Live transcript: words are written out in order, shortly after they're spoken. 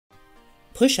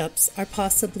Push-ups are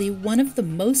possibly one of the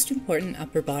most important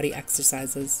upper body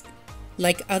exercises.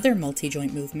 Like other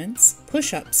multi-joint movements,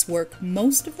 push-ups work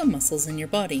most of the muscles in your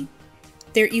body.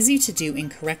 They're easy to do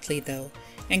incorrectly though,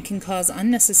 and can cause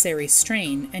unnecessary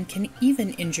strain and can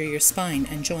even injure your spine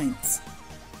and joints.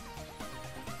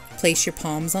 Place your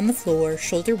palms on the floor,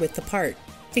 shoulder width apart,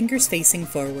 fingers facing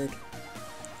forward.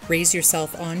 Raise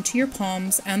yourself onto your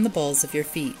palms and the balls of your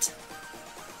feet.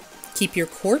 Keep your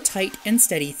core tight and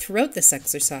steady throughout this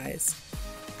exercise.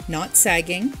 Not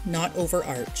sagging, not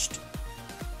overarched.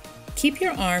 Keep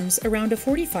your arms around a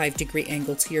 45-degree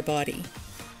angle to your body.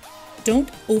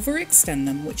 Don't overextend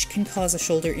them, which can cause a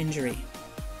shoulder injury.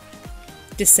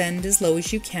 Descend as low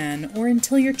as you can or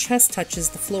until your chest touches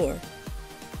the floor.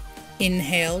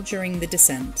 Inhale during the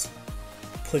descent.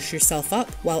 Push yourself up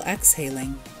while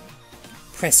exhaling.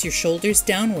 Press your shoulders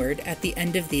downward at the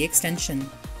end of the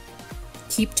extension.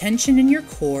 Keep tension in your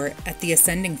core at the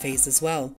ascending phase as well.